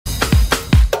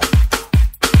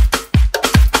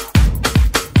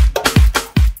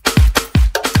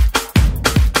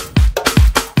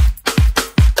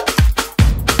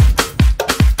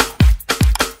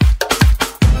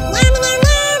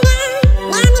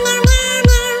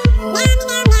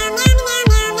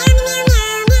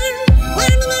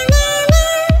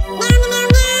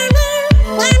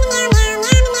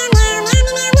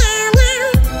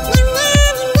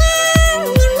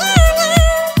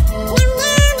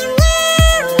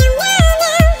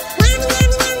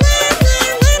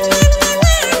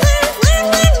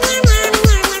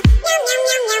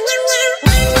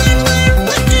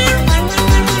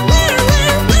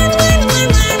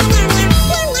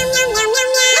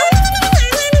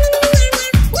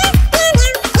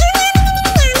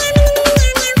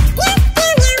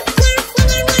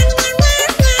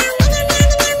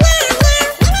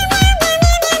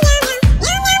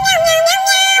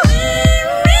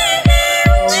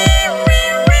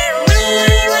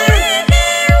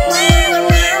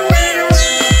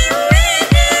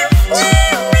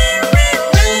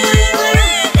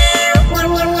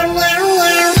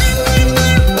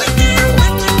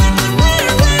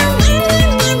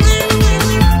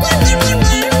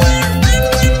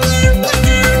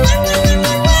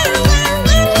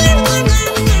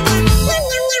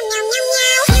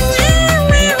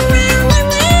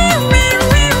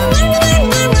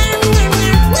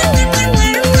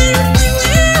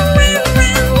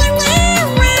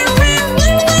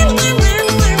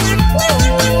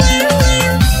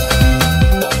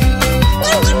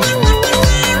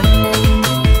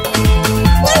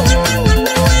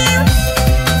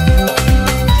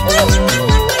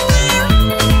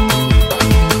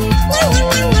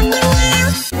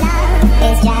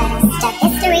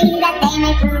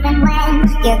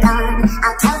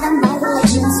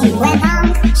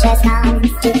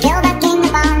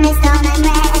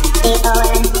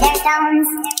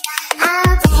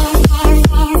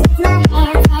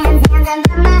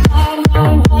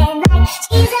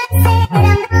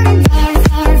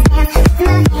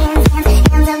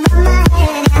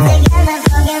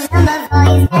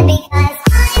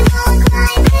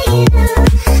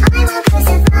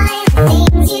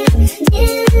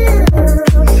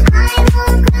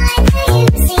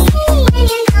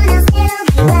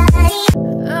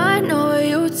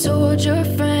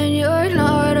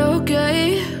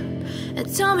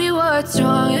tell me what's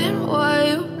wrong and why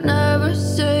you never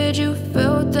said you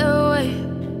felt that way.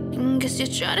 And guess you're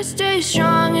trying to stay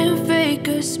strong and fake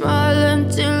a smile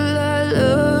until I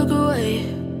look away.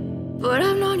 But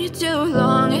I've known you too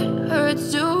long, it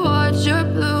hurts to watch your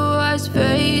blue eyes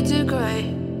fade to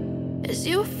gray as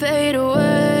you fade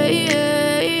away,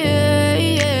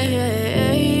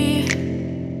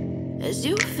 as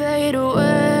you fade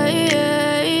away.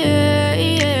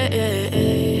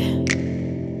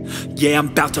 Yeah, I'm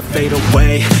about to fade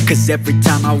away, cause every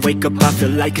time I wake up I feel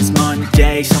like it's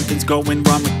Monday. Something's going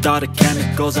wrong with all the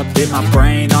chemicals up in my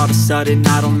brain. All of a sudden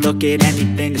I don't look at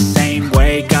anything the same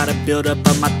way. Gotta build up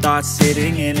of my thoughts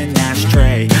sitting in an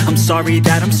ashtray. I'm sorry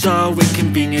that I'm so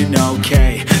inconvenient,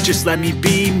 okay. Just let me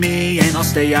be me and I'll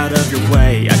stay out of your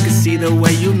way. I can see the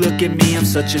way you look at me, I'm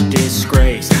such a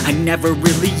disgrace. I never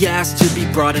really asked to be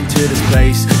brought into this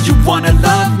place. You wanna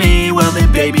love me? Well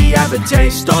then baby have a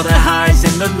taste. All the highs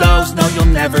and the lows, no,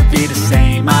 you'll never be the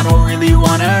same. I don't really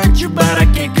wanna hurt you, but I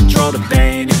can't control the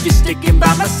pain. If you're sticking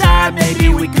by my side, maybe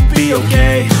we could be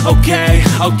okay. Okay,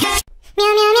 okay.